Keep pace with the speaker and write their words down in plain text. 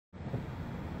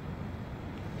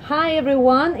Hi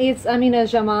everyone, it's Amina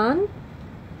Jaman,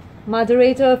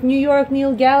 moderator of New York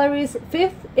Neil Gallery's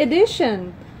 5th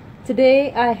edition.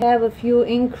 Today I have a few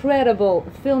incredible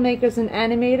filmmakers and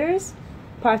animators,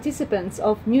 participants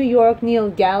of New York Neil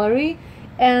Gallery,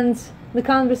 and the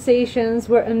conversations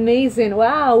were amazing.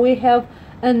 Wow, we have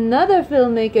another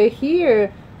filmmaker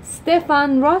here,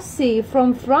 Stephane Rossi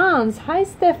from France. Hi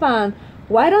Stephane,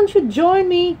 why don't you join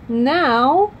me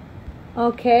now?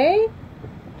 Okay.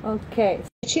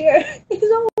 Chair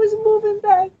is always moving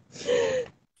back.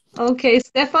 Okay,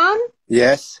 Stefan.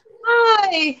 Yes.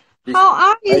 Hi. Yes. How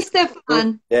are you, Nice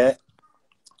Stefan? Yeah.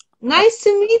 Nice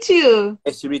to meet you.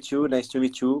 Nice to meet you. Nice to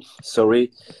meet you.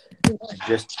 Sorry.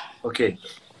 Just okay.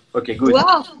 Okay, good.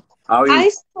 Wow. How are you? I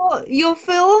saw your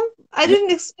film. I Yeah.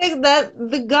 didn't expect that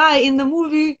the guy in the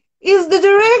movie is the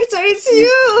director. It's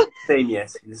you. Same,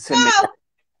 yes. The same. Wow.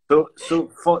 So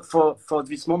for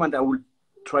this moment, I will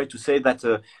try to say that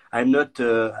I'm not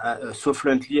so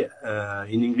fluently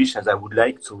in English as I would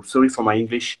like. So sorry for my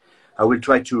English. I will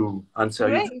try to answer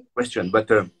your Great. question. But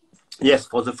yes,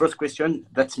 for the first question,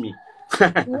 that's me.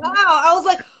 Wow. I was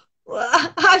like,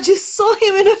 I just saw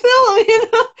him in a film,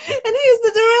 and he's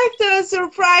the director.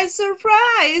 Surprise,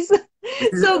 surprise.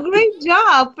 So great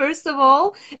job, first of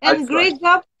all, I and try. great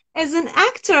job as an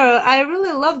actor. I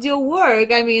really loved your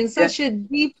work. I mean, Yeah. such a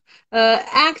deep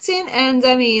acting, and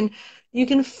I mean, you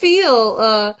can feel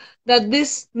that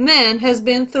this man has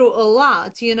been through a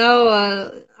lot.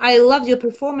 I loved your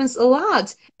performance a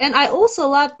lot, and I also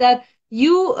love that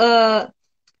you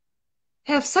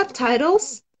have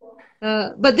subtitles,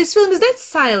 but this film is that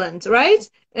silent, right?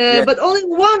 Yeah. But only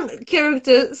one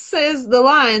character says the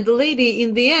line, the lady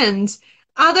in the end.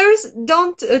 Others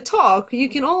don't talk. You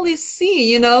can only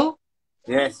see,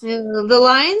 Yes. the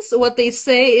lines, what they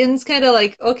say, and it's kind of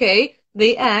like, okay,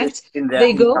 they act, In their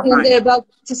they go, and mind. they're about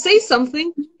to say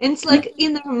something, and it's like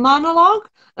inner monologue,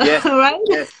 Yes, right?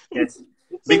 yes. It's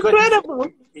Because incredible.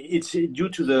 it's due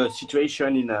to the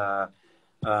situation in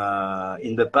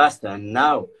the past and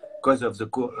now because of the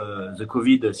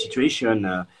COVID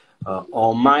situation.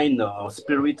 Our mind, our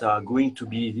spirit are going to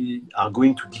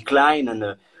decline,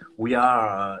 and we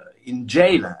are in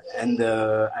jail. And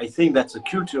I think that the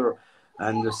culture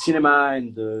and the cinema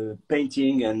and the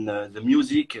painting and the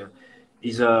music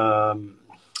is a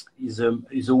is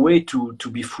a way to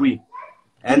be free.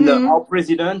 And Hmm. our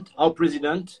president,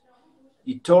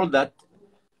 he told that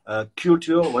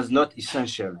culture was not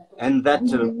essential, and that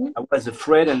Hmm. I was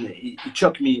afraid, and it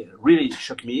shocked me, really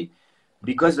shocked me,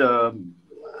 because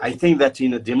I think that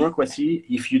in a democracy,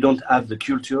 if you don't have the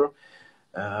culture,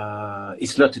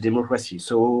 it's not a democracy.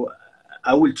 So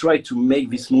I will try to make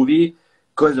this movie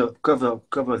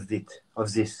covers it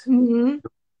of this. Hmm.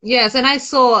 Yes, and I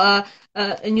saw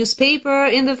a newspaper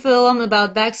in the film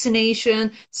about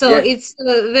vaccination. So Yes, it's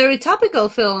a very topical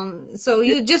film. So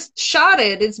yes, you just shot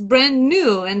it. It's brand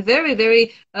new and very,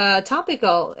 very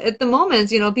topical. At the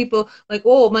moment, people like,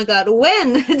 oh my God,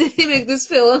 when did he make this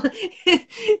film?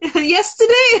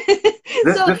 Yesterday?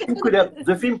 So,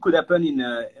 the film could happen in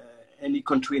any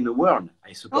country in the world, I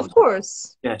of suppose.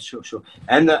 course. Yeah, sure.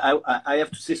 And I have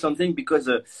to say something because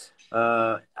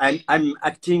I'm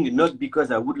acting not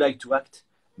because I would like to act,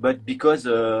 but because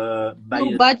by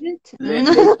No budget? la-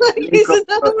 lack, lack Is of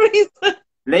another reason.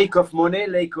 lack of money,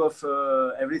 lack of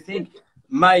everything.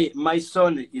 My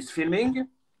son is filming.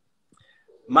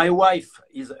 My wife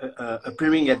is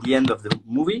appearing at the end of the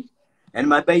movie, and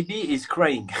my baby is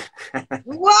crying.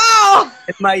 Wow!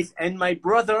 And my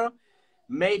brother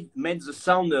made the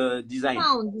sound Sound sound design.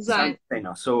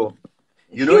 designer. So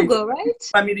Hugo,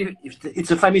 right?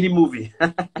 it's a family movie.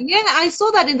 Yeah, I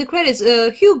saw that in the credits.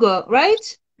 Hugo,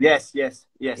 right? Yes.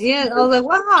 Yeah, I was like,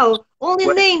 wow, only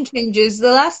Well, name changes.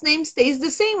 The last name stays the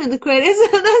same in the credits.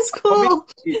 That's for me, cool.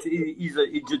 he's a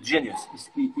genius.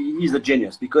 He's a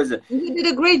genius because You did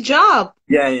a great job.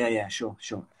 yeah, sure.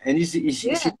 And it's his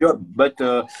Yeah. job. But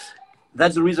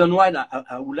that's the reason why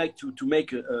I would like to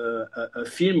make a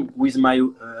film with my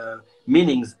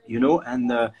meanings,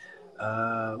 and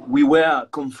we were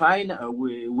confined.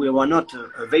 We were not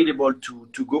available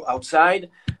to go outside,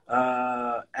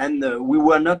 and we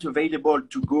were not available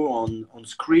to go on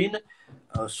screen.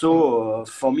 So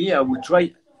for me, I would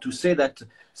try to say that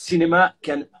cinema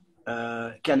can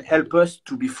help us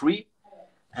to be free,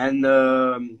 and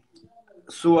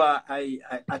so I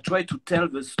try to tell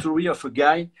the story of a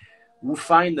guy who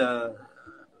find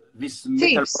this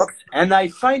metal Tips. box, and I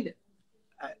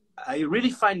really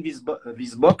find this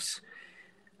box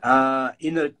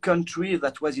in a country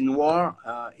that was in war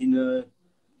in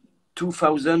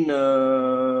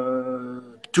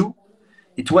 2002.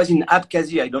 It was in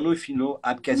Abkhazia. I don't know if you know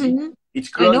Abkhazia. Hmm. It's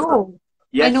I close. know.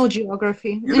 I Yes, know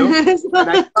geography. you know, and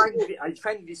I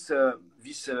find this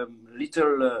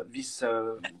little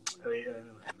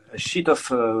a sheet of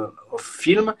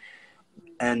film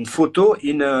and photo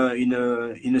in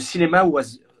a cinema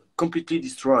was completely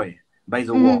destroyed by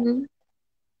the war. Hmm.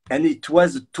 And it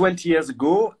was 20 years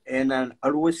ago, and I'm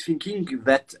always thinking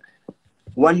that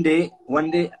one day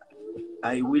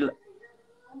I will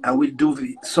I will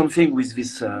do something with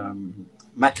this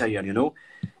material, you know.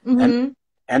 And Hmm.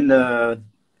 and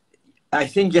I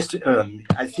think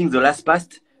I think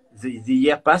the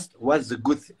year past was the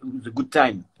good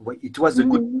time. It was a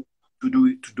good Hmm.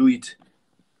 to do it.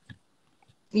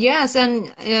 Yes,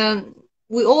 and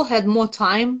we all had more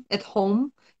time at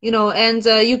home, and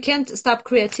you can't stop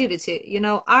creativity.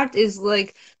 Art is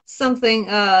like something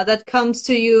that comes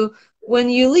to you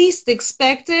when you least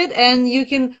expect it, and you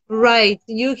can write,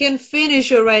 you can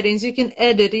finish your writings, you can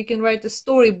edit, you can write a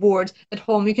storyboard at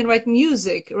home, you can write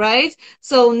music, right?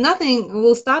 So nothing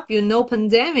will stop you, no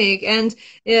pandemic, and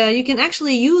you can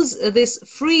actually use this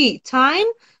free time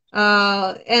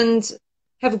and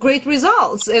have great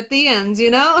results at the end,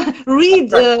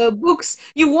 read Right. books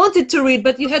you wanted to read,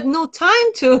 but you had no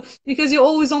time to because you're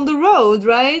always on the road,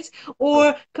 right?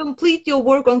 Or complete your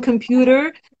work on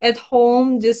computer at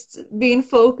home, just being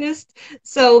focused.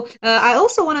 So I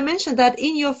also want to mention that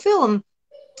in your film,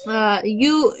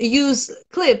 you use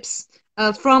clips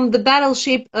from the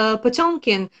battleship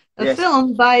Potemkin, a Yes,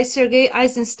 film by Sergei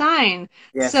Eisenstein.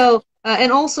 yes. So,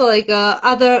 and also like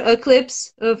other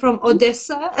clips from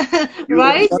Odessa, You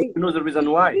right? want to know the reason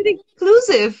why? Really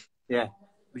exclusive. Yeah.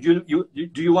 Do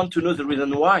you want to know the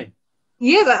reason why?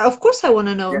 Yes, of course I want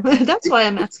to know. Yeah. That's why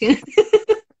I'm asking.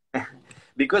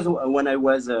 Because when I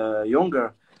was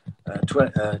younger,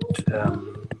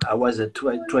 I was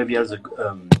 12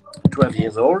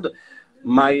 years old.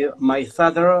 My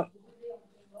father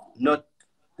not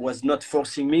was not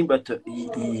forcing me, but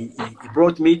he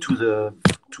brought me to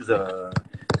the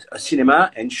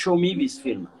cinema and show me this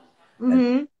film, and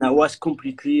Hmm. I was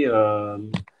completely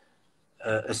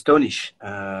astonished.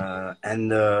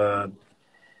 And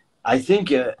I think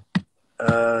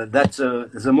that's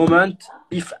the moment.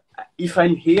 If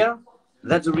I'm here,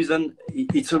 that's the reason.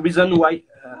 It's a reason why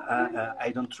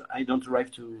I don't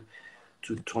arrive to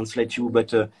translate you,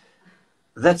 but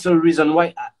that's the reason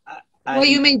why Well, I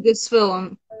you made this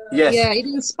film. yes, Yeah, it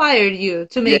inspired you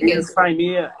to yeah, make it it. inspired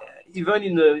me even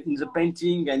in the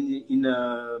painting and in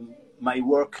my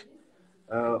work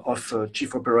of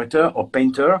chief operator or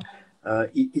painter.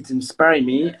 It inspired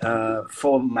me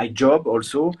for my job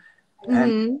also,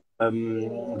 and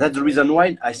Hmm. that's the reason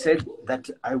why I said that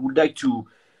I would like to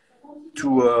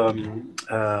to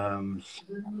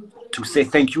say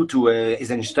thank you to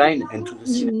Eisenstein and to the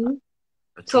cinema. Hmm.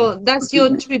 To, So that's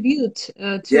your tribute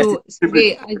yes, it's to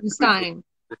tribute, Sergei Eisenstein.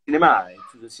 the cinema.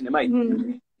 To the cinema,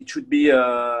 Hmm. it should be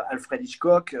Alfred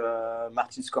Hitchcock,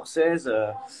 Martin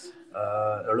Scorsese,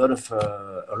 a lot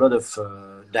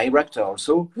of director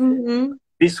also. Hmm.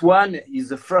 This one is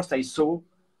the first I saw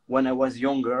when I was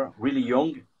younger, really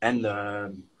young, and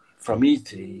for me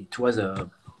it was an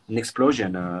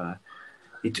explosion.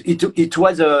 It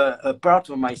was a part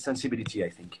of my sensibility, I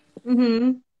think.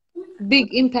 Hmm.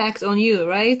 Big impact on you,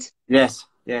 right? Yes,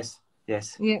 yes,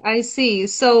 yes. Yeah, I see.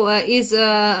 So, is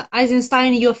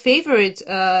Eisenstein your favorite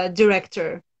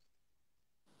director?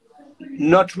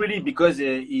 Not really, because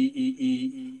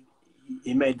he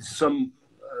made some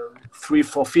three,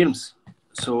 four films.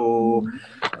 So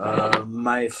Hmm.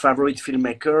 my favorite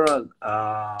filmmaker,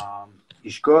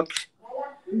 Hitchcock,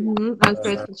 Hmm.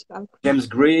 Alfred Hitchcock. James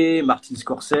Gray, Martin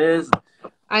Scorsese.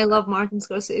 I love Martin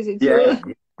Scorsese Yeah, too.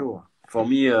 yeah, sure. For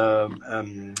me, uh,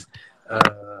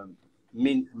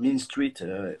 Mean Street.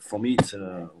 For me, it's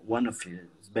one of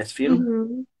his best films.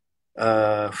 Hmm.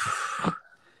 Uh,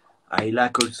 I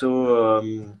like also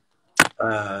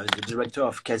the director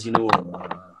of Casino.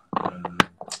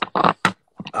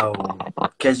 Oh,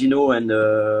 Casino and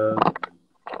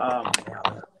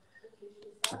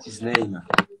what's his name?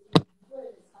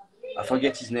 I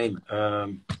forget his name.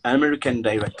 An American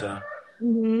director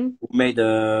Hmm. who made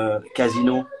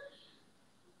Casino.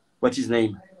 What's his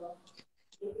name?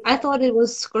 I thought it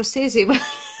was Scorsese, but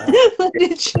Uh, let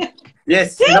me check.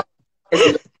 yes, no,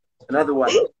 Casino, another one.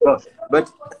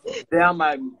 But they are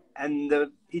my and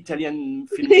the Italian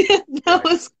filmmaker. Yeah, that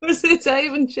was Scorsese. I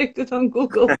even checked it on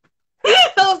Google.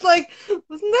 I was like,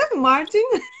 wasn't that Martin?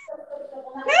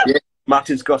 Yes,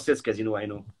 Martin Scorsese, Casino. I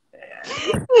know.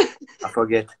 I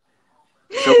forget.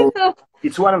 So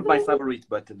it's one of my favorites,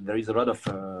 but there is a lot of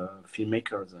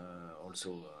filmmakers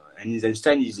also, and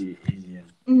Eisenstein is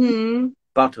Hmm.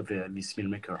 part of this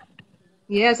filmmaker.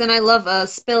 Yes, and I love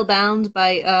Spellbound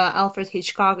by Alfred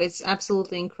Hitchcock. It's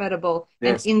absolutely incredible.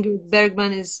 And Yes. Ingrid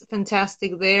Bergman is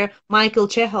fantastic there. Michael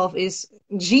Chekhov is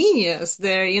genius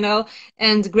there, you know,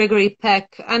 and Gregory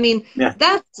Peck. I mean, Yeah.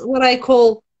 that's what I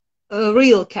call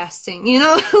real casting, you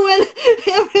know, when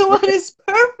everyone is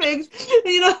perfect,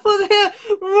 you know, for their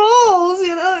roles,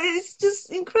 you know, it's just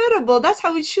incredible. That's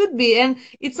how it should be. And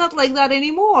it's not like that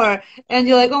anymore. And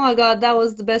you're like, oh my God, that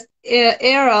was the best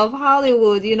era of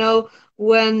Hollywood, you know,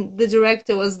 when the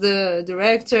director was the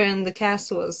director and the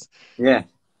cast was Yeah.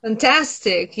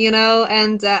 fantastic, you know,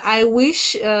 and I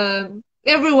wish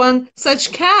everyone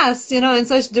such casts, you know, and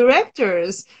such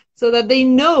directors so that they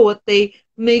know what they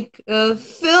make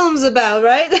films about,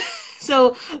 right?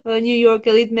 So New York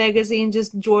Elite Magazine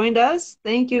just joined us.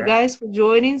 Thank you Yeah. guys for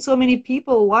joining. So many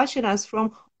people watching us from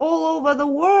all over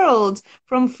the world,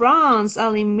 from France,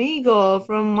 Alimigo,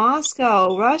 from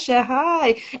Moscow, Russia. Hi.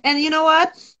 And you know what?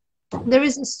 There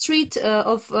is a street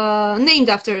of named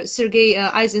after Sergei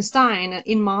Eisenstein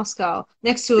in Moscow,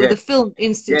 next to Yeah. the Film Yes.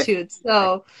 Institute.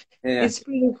 So Yeah. it's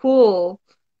pretty cool.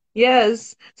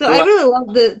 Yes. So I So really love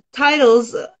the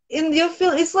titles in your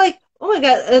film. It's like, oh my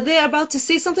God, they're about to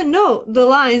say something. No, the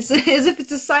lines as if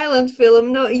it's a silent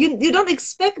film. No, you don't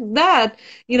expect that,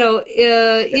 you know,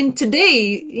 in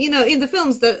today, you know, in the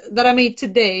films that I made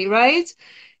today, right?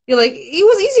 You're like, it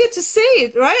was easier to say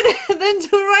it, right? than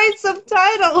to write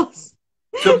subtitles,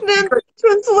 so than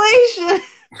translation.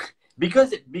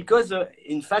 because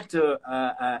in fact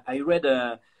I read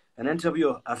an interview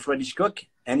of Fred Hitchcock,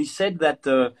 and he said that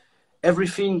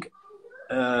everything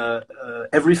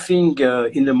everything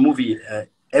in the movie,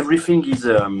 everything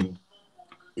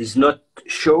is not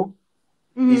show,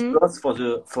 is Mm-hmm. just for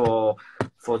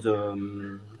the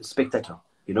spectator,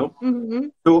 you know. Mm-hmm.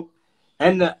 So,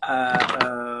 and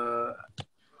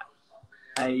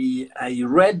I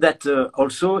read that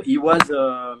also he was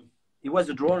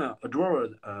a drawer,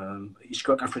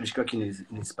 Hitchcock, Alfred Hitchcock in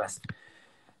his past,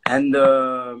 and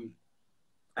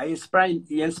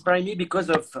he inspired me because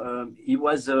of he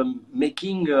was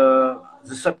making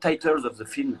the subtitles of the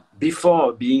film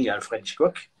before being Alfred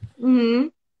Hitchcock, Mm-hmm.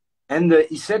 and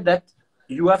he said that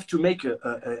you have to make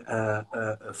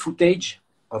a footage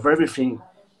of everything.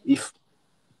 If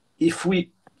if we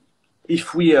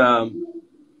if we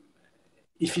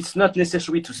if it's not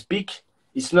necessary to speak,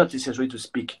 it's not necessary to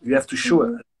speak. You have to show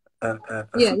Mm-hmm. a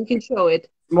Yeah, you can show it.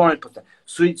 more important.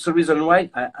 So it's the reason why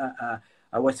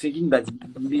I was thinking that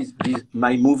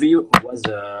my movie was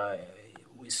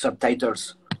with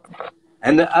subtitles,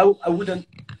 and I wouldn't.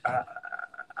 Uh,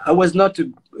 I was not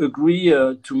agree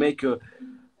to make a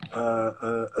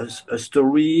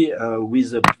story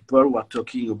with people who are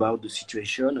talking about the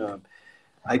situation.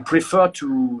 I prefer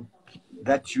to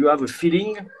that you have a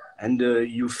feeling and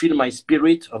you feel my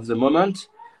spirit of the moment,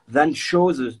 than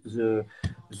show the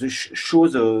show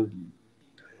the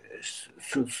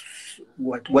so,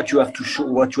 what you have to show,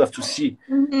 what you have to see.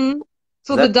 Mm-hmm.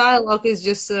 So the That dialogue is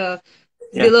just yeah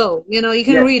below, you know, you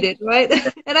can yeah read it, right?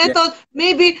 yeah And I yeah thought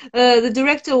maybe the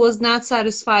director was not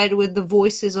satisfied with the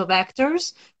voices of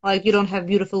actors. Like, you don't have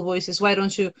beautiful voices. Why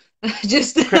don't you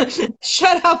just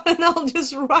shut up and I'll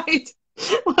just write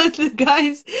what the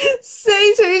guys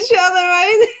say to each other,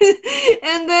 right?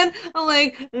 And then I'm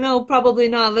like, no, probably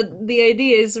not. But the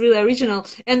idea is really original.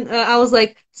 And I was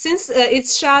like, since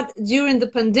it's shot during the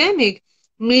pandemic,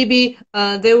 maybe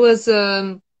there was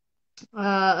a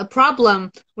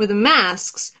problem with the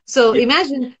masks. So yeah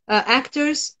imagine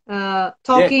actors yeah.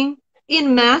 talking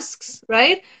in masks,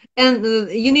 right? And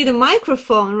you need a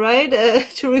microphone, right,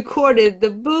 to record it, the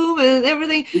boom and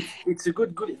everything. It's a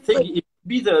good thing. Like, It could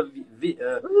be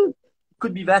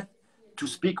could be that to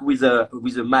speak with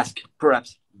a mask,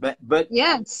 perhaps, but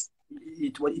yes,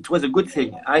 it was a good thing.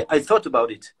 I thought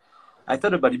about it. I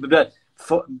thought about it, but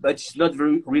it's not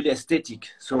very really aesthetic.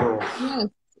 So yes.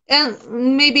 And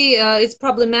maybe it's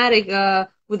problematic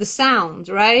with the sound,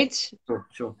 right?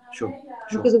 sure.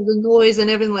 Because of the noise and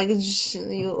everything, like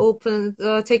you open,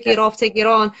 take Yeah. it off, take it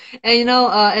on. And you know,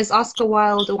 as Oscar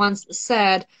Wilde once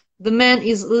said, the man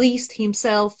is least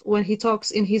himself when he talks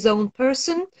in his own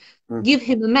person. Mm. Give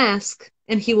him a mask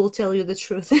and he will tell you the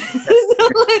truth. So,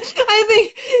 like, I think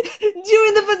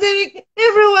during the pandemic,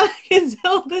 everyone can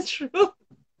tell the truth.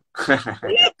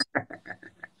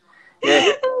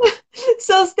 Yeah.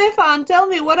 So, Stefan, tell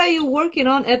me, what are you working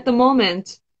on at the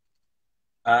moment?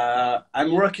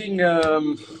 I'm working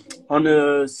on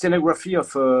a scenography of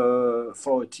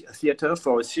for a theater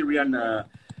for a Syrian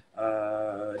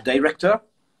director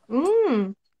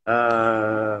Mm.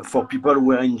 for people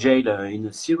who are in jail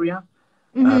in Syria,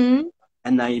 Mm-hmm.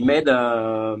 and I made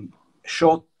a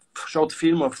short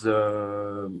film of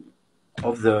the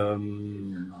of the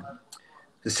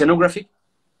scenography,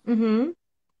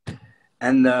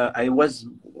 and I'm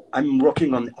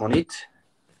working on it,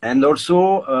 and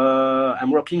also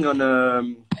I'm working on a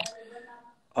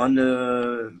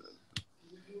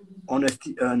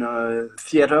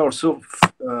theater also.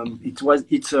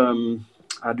 It's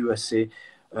how do I say,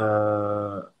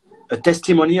 a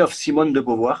testimony of Simone de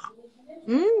Beauvoir,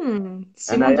 and I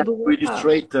Simone de have to Beauvoir.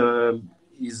 illustrate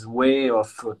his way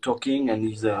of talking and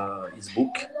his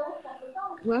book.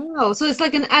 Wow, so it's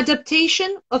like an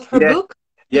adaptation of her Yes, book,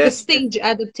 like a yes, stage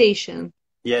adaptation.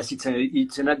 yes. It's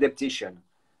an adaptation,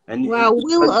 and Wow,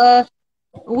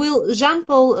 will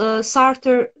Jean-Paul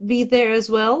Sartre be there as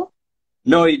well?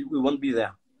 no, we won't be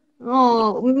there.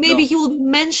 Oh, maybe No. he will be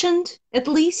mentioned at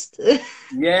least.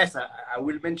 Yes, I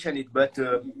will mention it, but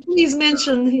Please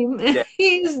mention him. yeah,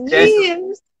 He's yes.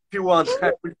 genius. If you want,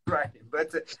 I will try.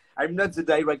 But I'm not the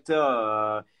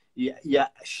director. Yeah,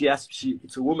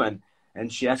 it's a woman,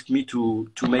 and she asked me to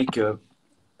make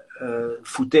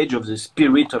footage of the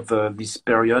spirit of this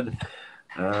period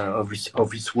of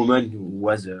this woman who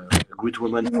was a great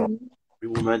woman for every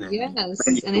woman and many Yes,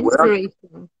 in an the world.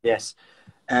 inspiration. Yes,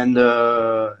 and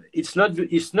it's not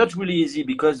really easy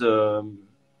because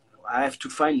I have to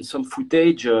find some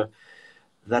footage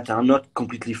that are not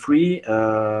completely free,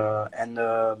 and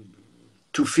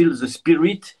to feel the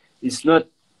spirit. It's not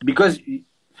because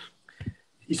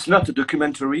it's not a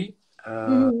documentary.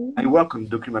 I work on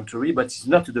documentary, but it's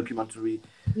not a documentary.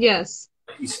 Yes.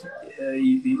 It's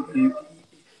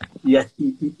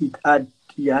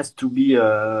it has to be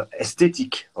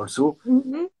aesthetic also,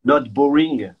 not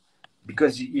boring.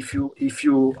 Because if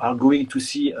you are going to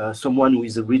see someone who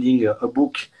is reading a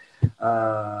book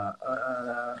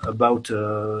about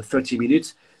 30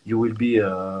 minutes, you will be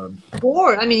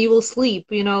Or, I mean, you will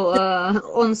sleep,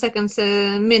 on second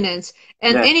minutes.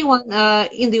 And yeah, anyone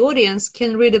in the audience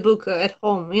can read a book at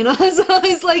home, So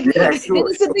it's like, yeah, and sure,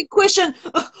 it's a sure. big question,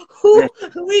 Yeah. who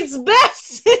reads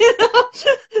best?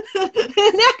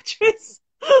 An actress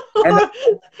And or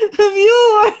a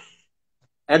viewer?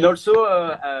 and also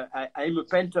I'm a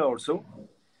painter also.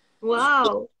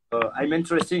 Wow. I'm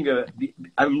interesting.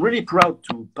 I'm really proud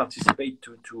to participate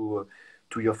to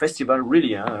your festival.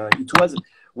 Really, it was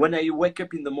when I wake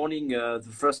up in the morning, the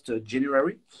 1st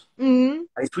January.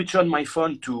 I switch on my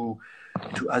phone to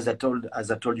as I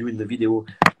told you in the video.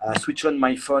 I switch on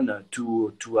my phone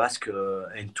to ask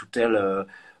and to tell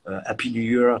Happy New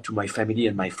Year to my family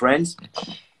and my friends,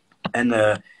 and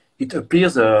it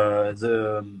appears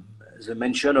the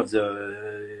mention of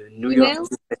the New York Email?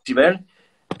 Festival.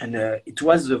 And it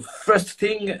was the first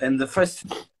thing and the first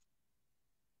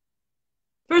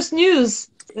news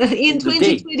in in the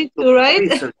day. 2022, right?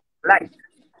 It's a light.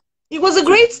 It was a It's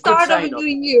a great good start of a sign of new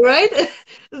year, right?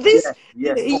 This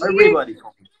yes for year everybody.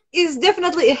 is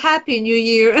definitely a happy new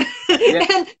year. Yeah,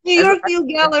 And New as, York Neil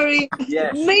Gallery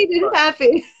yes, made it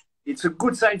happy. it's a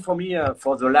good sign for me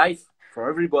for the life for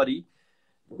everybody.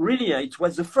 Really, it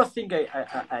was the first thing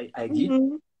I did,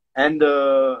 and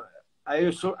I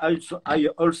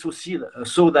also see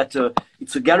saw that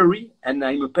it's a gallery, and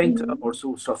I'm a painter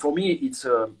also. So for me, it's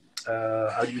how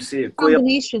do you say, a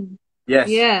Combination. yes,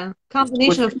 Yeah,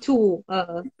 combination of two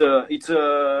it's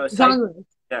a site. genres.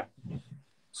 Yeah.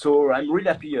 So I'm really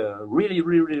happy,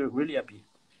 really happy.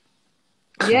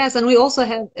 Yes, and we also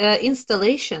have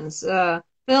installations,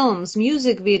 films,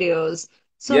 music videos,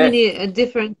 so Yes, many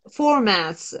different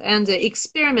formats and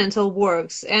experimental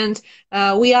works. And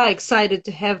we are excited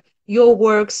to have your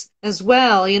works as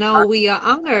well. We are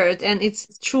honored, and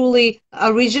it's truly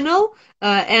original.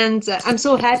 And I'm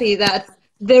so happy that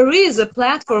there is a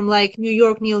platform like New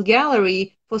York Neil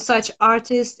Gallery for such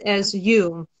artists as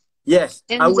you. yes,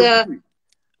 I And will do it.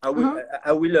 uh-huh.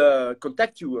 I will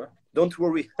contact you. Don't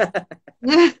worry.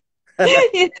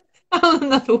 I'm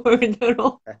not worried at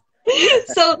all.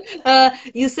 So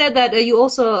you said that you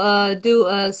also do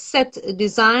set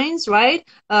designs, right?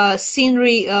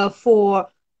 Scenery for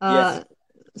Yes,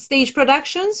 stage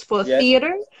productions for yes,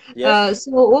 theater. yes.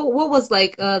 So what was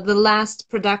like the last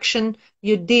production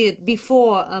you did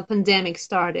before pandemic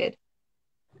started?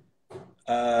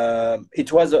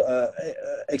 It was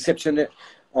exceptional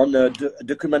on a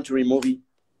documentary movie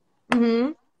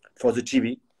for the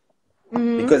TV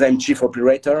because I'm chief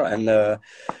operator, and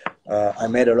I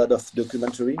made a lot of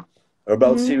documentary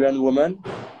about Syrian women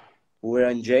who were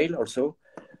in jail also.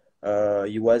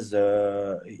 It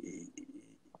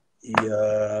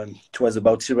was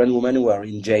about Syrian women who are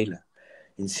in jail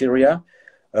in Syria.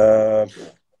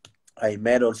 I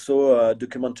made also a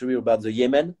documentary about the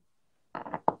Yemen.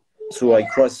 So I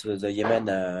crossed the Yemen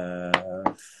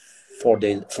 4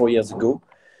 years ago,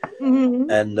 Mm-hmm.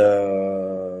 and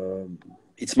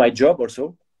it's my job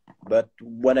also. But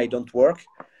when I don't work,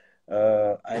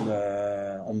 I'm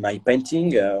on my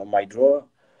painting, on my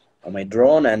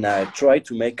drone, and I try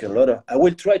to make a lot of. I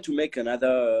will try to make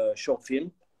another short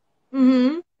film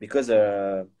Mm-hmm. because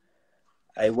I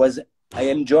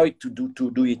enjoyed to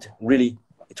do it. Really,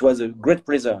 it was a great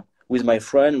pleasure with my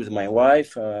friend, with my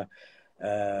wife. But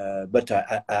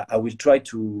I will try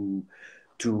to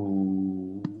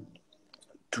to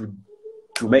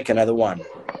to make another one.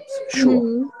 Sure.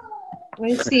 Mm-hmm.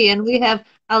 I see. And we have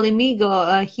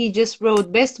Alimigo. He just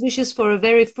wrote best wishes for a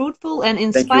very fruitful and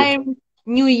Thank you. inspiring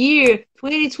new year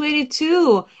 2022.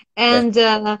 Yes. And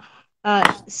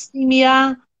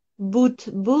Simia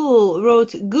Butbul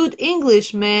wrote good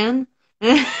English, man.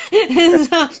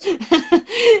 So,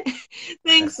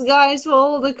 thanks, guys, for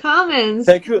all the comments.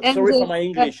 Thank you. And Sorry for my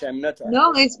English. I'm not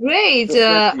no, it's great.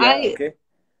 so fluent. Yeah. Okay.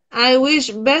 I wish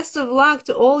best of luck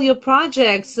to all your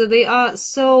projects. They are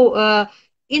so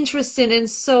interesting and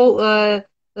so uh,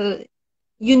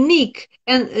 unique,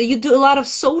 and you do a lot of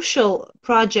social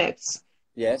projects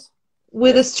Yes.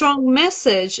 with a Yes. strong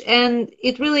message, and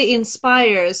it really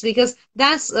inspires because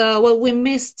that's what we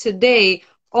miss today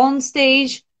on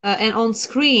stage and on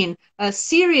screen.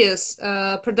 Serious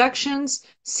productions,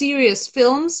 serious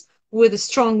films with a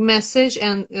strong message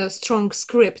and a strong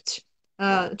script.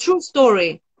 True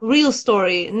story, real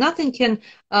story. Nothing can,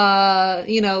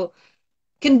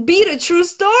 can beat a true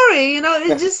story.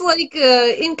 It's just like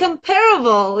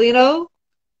incomparable.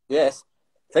 Yes.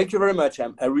 Thank you very much.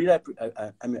 I really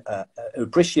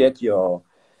appreciate your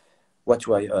what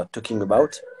you are talking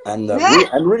about, and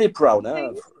I'm really proud.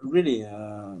 Really,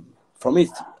 for me,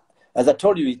 as I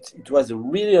told you, it was a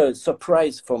really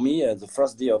surprise for me the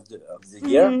first day of the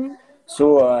year. Mhm.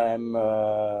 So I'm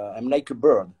like a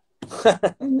bird.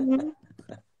 Mhm.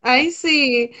 I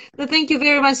see. So thank you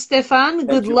very much, Stefan. Good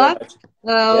Thank you very luck, much.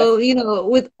 Yes.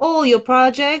 with all your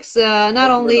projects, not Thank you very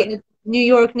much. only at New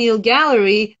York Neil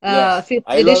Gallery, Yes. fifth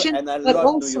edition, I but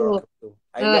love New York. also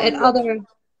I love at New York. other I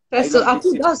festivals. love Ah, this who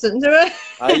city. doesn't?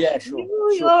 Ah, yeah, sure, New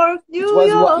sure. York, It New was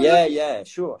what? Yeah, York. yeah,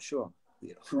 sure, sure.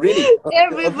 Really,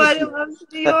 Everybody obviously. loves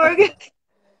New York.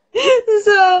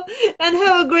 So, and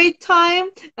have a great time.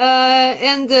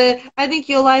 And I think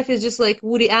your life is just like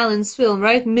Woody Allen's film,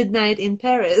 right? Midnight in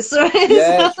Paris, right?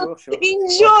 Yeah, So sure, sure.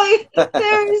 enjoy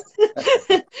Paris.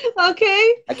 Okay.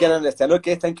 I can understand.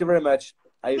 Okay, thank you very much.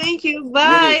 I Thank you. really.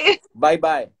 Bye. Bye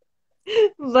bye.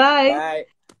 Bye. Bye.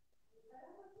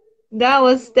 That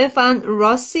was Stephane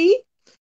Rossi.